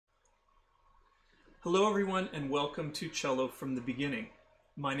Hello everyone and welcome to Cello from the Beginning.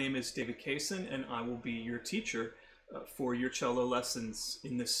 My name is David Kaysen and I will be your teacher for your cello lessons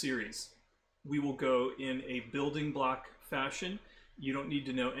in this series. We will go in a building block fashion. You don't need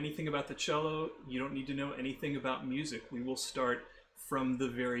to know anything about the cello. You don't need to know anything about music. We will start from the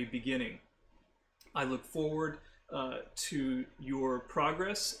very beginning. I look forward to your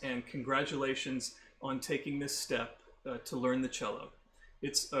progress and congratulations on taking this step to learn the cello.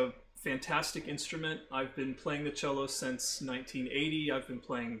 It's a fantastic instrument. I've been playing the cello since 1980. I've been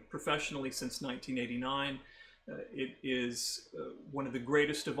playing professionally since 1989. It is one of the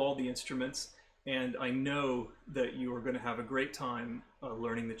greatest of all the instruments, and I know that you are going to have a great time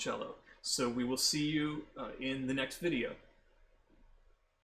learning the cello. So we will see you in the next video.